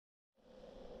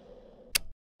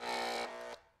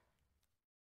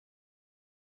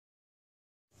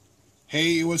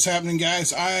Hey, what's happening,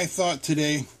 guys? I thought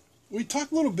today we'd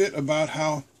talk a little bit about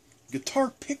how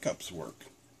guitar pickups work.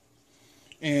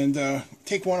 And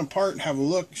take one apart, have a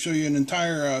look, show you an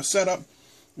entire setup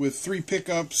with 3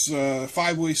 pickups,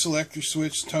 5-way selector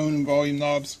switch, tone and volume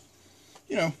knobs.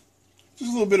 You know, just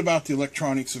a little bit about the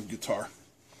electronics of guitar.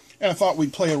 And I thought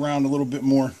we'd play around a little bit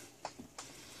more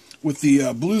with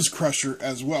the Blues Crusher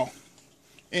as well.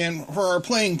 And for our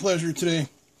playing pleasure today,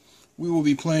 we will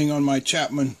be playing on my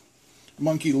Chapman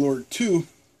Monkey Lord 2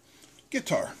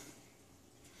 guitar.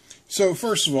 So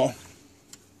first of all,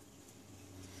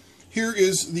 here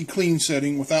is the clean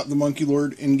setting without the Monkey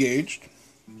Lord engaged.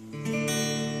 You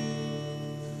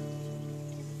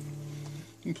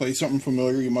can play something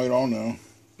familiar you might all know.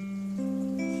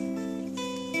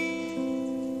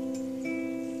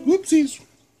 Whoopsies!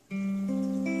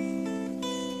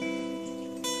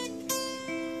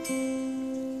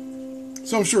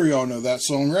 So I'm sure you all know that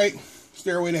song, right?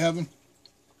 Stairway to Heaven.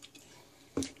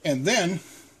 And then,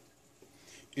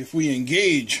 if we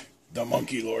engage the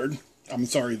Monkey Lord, I'm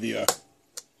sorry, the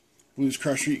Blues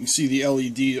Crusher, you can see the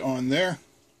LED on there.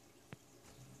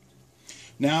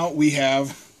 Now we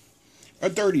have a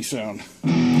dirty sound.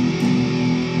 And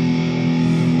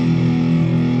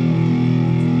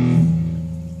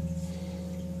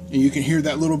you can hear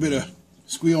that little bit of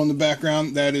squeal in the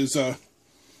background. That is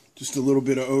just a little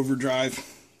bit of overdrive.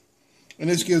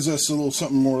 And this gives us a little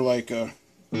something more like a...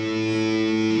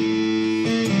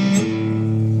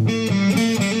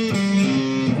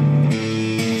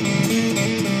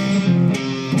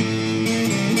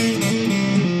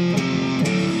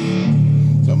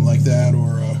 something like that,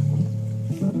 or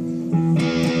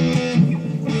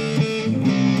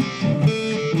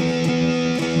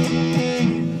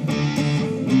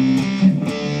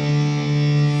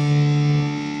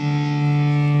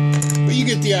but you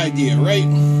get the idea, right?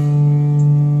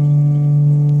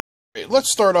 Let's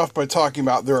start off by talking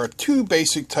about there are 2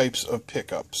 basic types of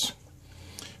pickups.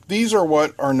 These are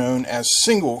what are known as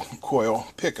single coil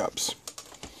pickups.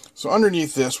 So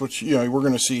underneath this, which we're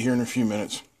going to see here in a few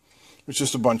minutes, it's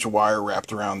just a bunch of wire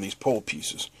wrapped around these pole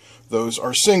pieces. Those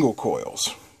are single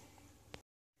coils.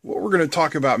 What we're going to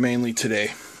talk about mainly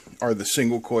today are the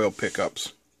single coil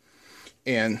pickups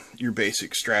and your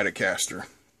basic Stratocaster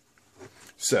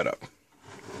setup.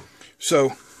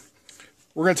 So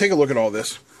we're going to take a look at all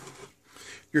this.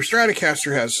 Your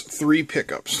Stratocaster has 3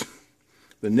 pickups: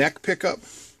 the neck pickup,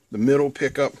 the middle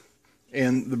pickup,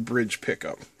 and the bridge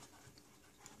pickup.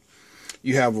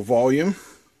 You have a volume,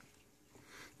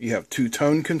 you have 2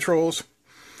 tone controls,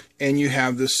 and you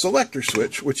have this selector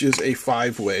switch, which is a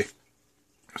 5-way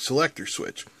selector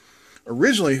switch.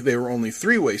 Originally, they were only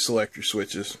 3-way selector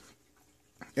switches,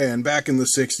 and back in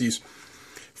the 60s,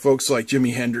 folks like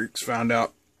Jimi Hendrix found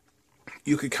out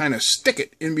you could kind of stick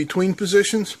it in between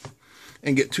positions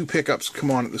and get 2 pickups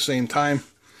come on at the same time.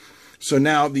 So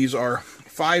now these are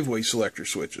 5-way selector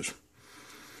switches.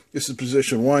 This is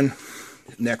position 1,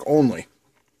 neck only.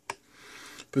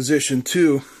 Position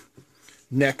 2,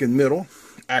 neck and middle,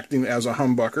 acting as a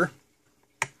humbucker.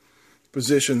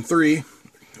 Position 3,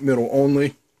 middle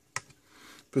only.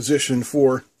 Position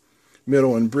 4,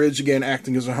 middle and bridge, again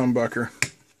acting as a humbucker.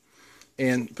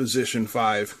 And position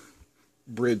 5,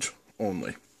 bridge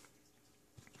only.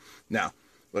 Now,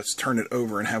 let's turn it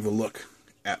over and have a look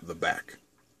at the back.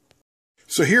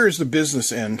 So here is the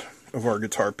business end of our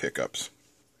guitar pickups.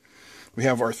 We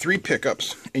have our 3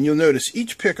 pickups, and you'll notice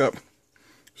each pickup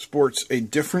sports a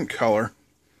different color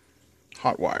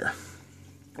hot wire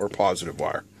or positive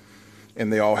wire,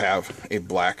 and they all have a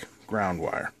black ground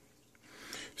wire.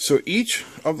 So each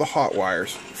of the hot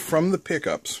wires from the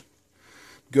pickups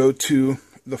go to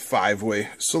the 5-way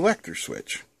selector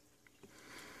switch.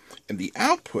 And the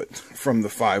output from the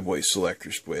 5-way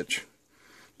selector switch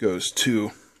goes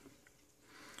to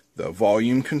the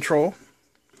volume control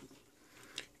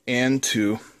and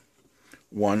to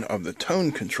one of the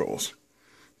tone controls.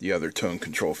 The other tone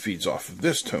control feeds off of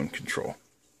this tone control.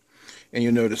 And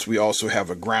you'll notice we also have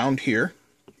a ground here,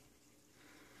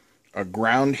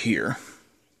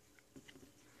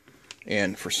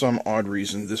 and for some odd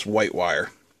reason, this white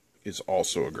wire is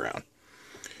also a ground.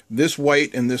 This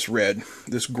white and this red,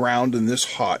 this ground and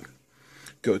this hot,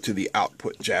 go to the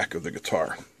output jack of the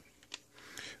guitar.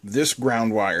 This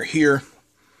ground wire here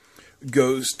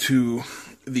goes to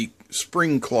the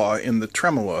spring claw in the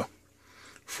tremolo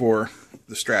for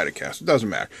the Stratocaster. It doesn't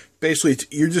matter. Basically,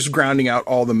 you're just grounding out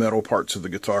all the metal parts of the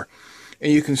guitar.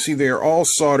 And you can see they are all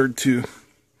soldered to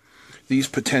these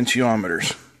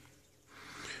potentiometers,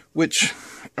 which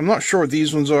I'm not sure what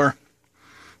these ones are,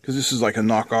 because this is like a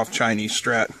knockoff Chinese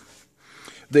Strat.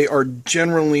 They are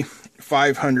generally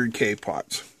 500K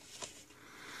pots.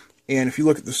 And if you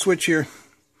look at the switch here,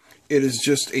 it is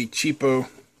just a cheapo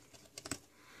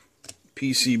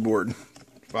PC board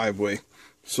 5-way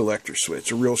selector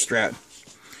switch. A real Strat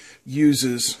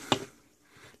uses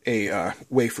a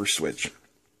wafer switch.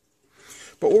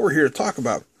 But what we're here to talk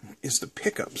about is the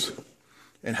pickups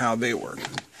and how they work.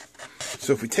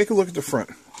 So if we take a look at the front,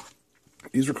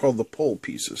 these are called the pole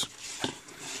pieces.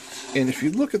 And if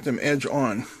you look at them edge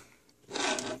on,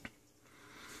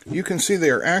 you can see they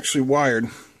are actually wired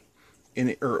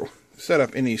in or set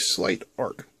up in a slight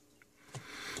arc.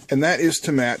 And that is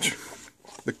to match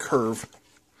the curve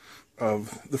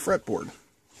of the fretboard.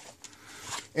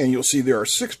 And you'll see there are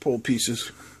 6 pole pieces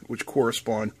which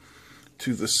correspond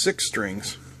to the 6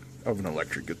 strings of an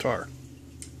electric guitar.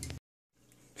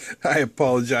 I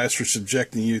apologize for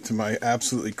subjecting you to my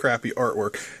absolutely crappy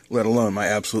artwork, let alone my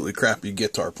absolutely crappy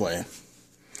guitar playing.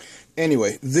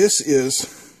 Anyway, this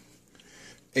is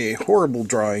a horrible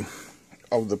drawing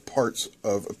of the parts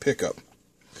of a pickup.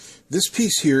 This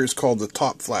piece here is called the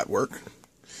top flat work.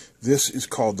 This is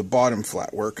called the bottom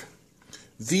flat work.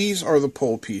 These are the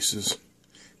pole pieces,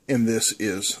 and this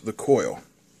is the coil.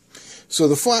 So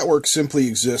the flat work simply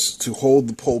exists to hold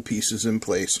the pole pieces in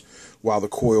place while the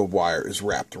coiled wire is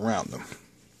wrapped around them.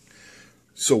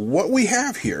 So what we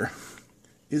have here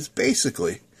is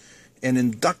basically an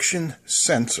induction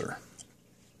sensor.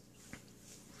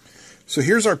 So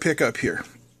here's our pickup here.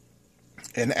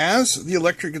 And as the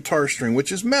electric guitar string,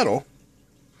 which is metal,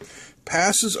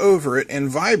 passes over it and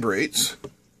vibrates,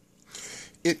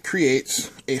 it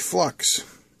creates a flux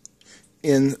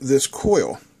in this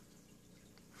coil,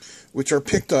 which are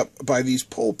picked up by these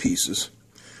pole pieces,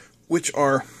 which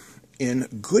are, in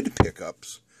good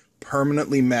pickups,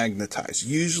 permanently magnetized.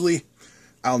 Usually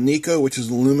Alnico, which is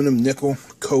aluminum, nickel,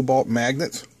 cobalt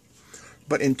magnets.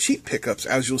 But in cheap pickups,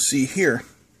 as you'll see here,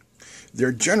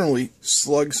 they're generally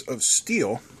slugs of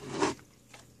steel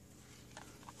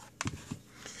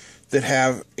that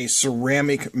have a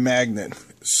ceramic magnet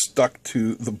stuck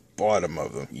to the bottom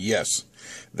of them. Yes,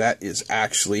 that is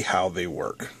actually how they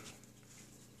work.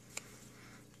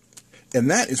 And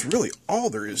that is really all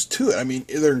there is to it. I mean,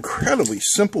 they're incredibly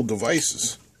simple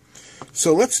devices.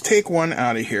 So let's take one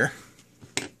out of here,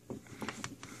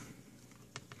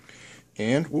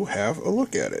 and we'll have a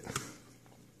look at it.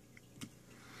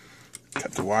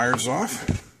 Cut the wires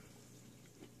off,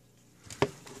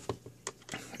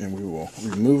 and we will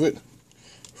remove it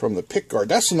from the pick guard.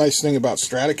 That's the nice thing about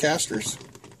Stratocasters.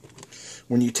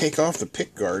 When you take off the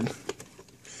pick guard,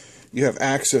 you have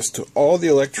access to all the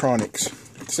electronics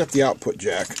except the output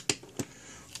jack,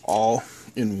 all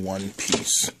in one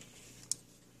piece.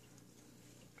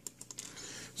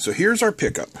 So here's our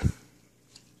pickup.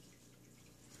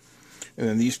 And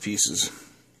then these pieces,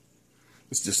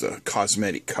 it's just a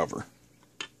cosmetic cover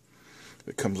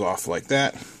that comes off like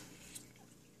that.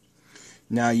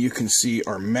 Now you can see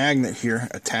our magnet here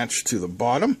attached to the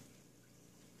bottom.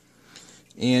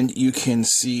 And you can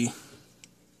see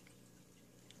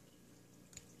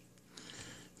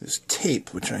this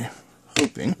tape, which I'm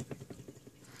hoping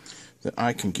that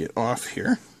I can get off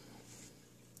here.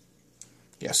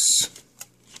 Yes.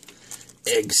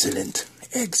 Excellent.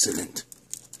 Excellent.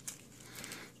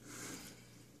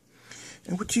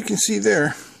 And what you can see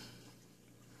there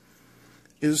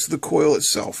is the coil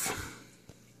itself.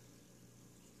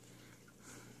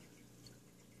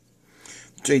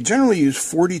 They generally use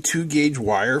 42 gauge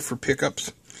wire for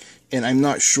pickups, and I'm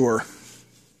not sure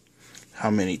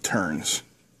how many turns.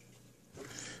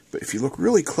 But if you look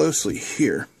really closely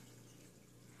here,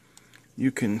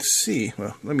 you can see,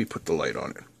 well, let me put the light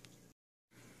on it.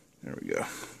 There we go.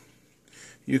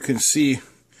 You can see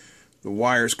the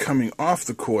wires coming off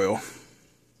the coil.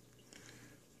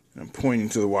 I'm pointing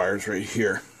to the wires right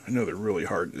here. I know they're really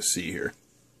hard to see here.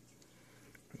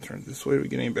 Turn it this way. Do we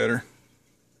get any better?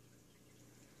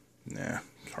 Nah,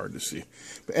 it's hard to see.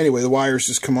 But anyway, the wires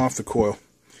just come off the coil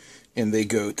and they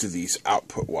go to these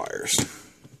output wires.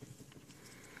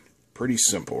 Pretty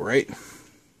simple, right?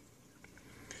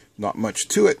 Not much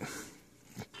to it.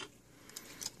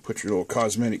 Put your little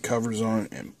cosmetic covers on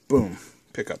and boom,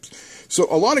 pickups. So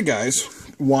a lot of guys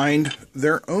wind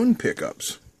their own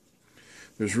pickups.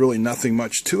 There's really nothing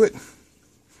much to it.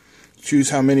 Choose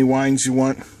how many winds you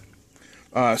want.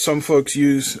 Some folks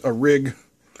use a rig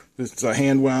that's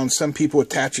hand wound. Some people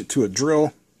attach it to a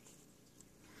drill.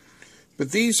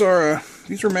 But these are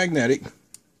magnetic,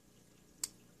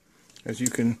 as you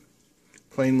can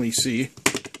plainly see.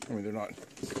 I mean, they're not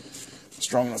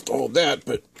strong enough to hold that,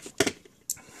 but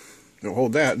they'll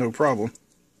hold that, no problem.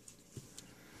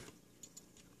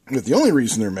 But the only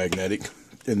reason they're magnetic,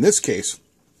 in this case,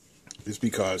 is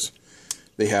because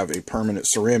they have a permanent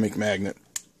ceramic magnet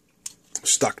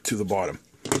stuck to the bottom.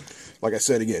 Like I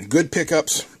said, again, good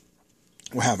pickups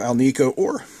will have Alnico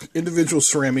or individual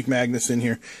ceramic magnets in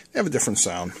here. They have a different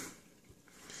sound.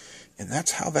 And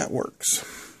that's how that works.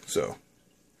 So,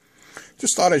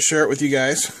 just thought I'd share it with you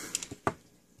guys.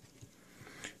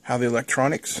 How the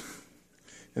electronics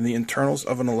and the internals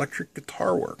of an electric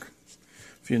guitar work.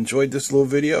 If you enjoyed this little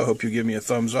video, I hope you give me a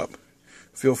thumbs up.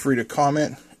 Feel free to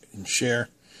comment and share.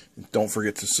 And don't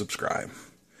forget to subscribe.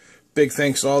 Big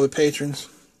thanks to all the patrons.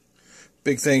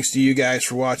 Big thanks to you guys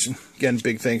for watching. Again,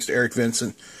 big thanks to Eric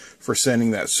Vincent for sending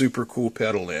that super cool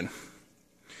pedal in.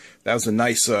 That was a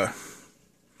nice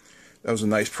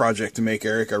project to make,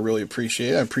 Eric. I really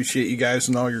appreciate it. I appreciate you guys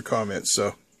and all your comments.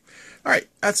 So, alright,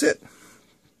 that's it.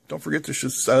 Don't forget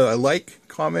to like,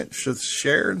 comment,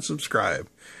 share, and subscribe.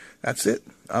 That's it.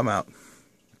 I'm out.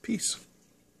 Peace.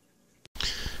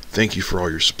 Thank you for all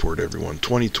your support, everyone.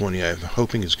 2020, I'm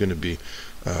hoping, is going to be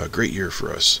a great year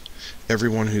for us.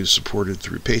 Everyone who's supported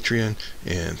through Patreon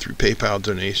and through PayPal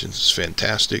donations is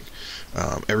fantastic.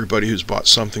 Everybody who's bought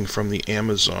something from the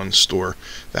Amazon store,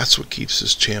 that's what keeps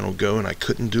this channel going. I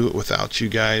couldn't do it without you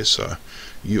guys.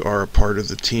 You are a part of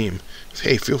the team.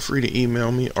 Hey, feel free to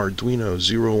email me,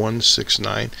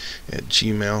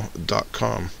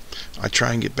 arduino0169@gmail.com. I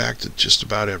try and get back to just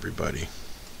about everybody.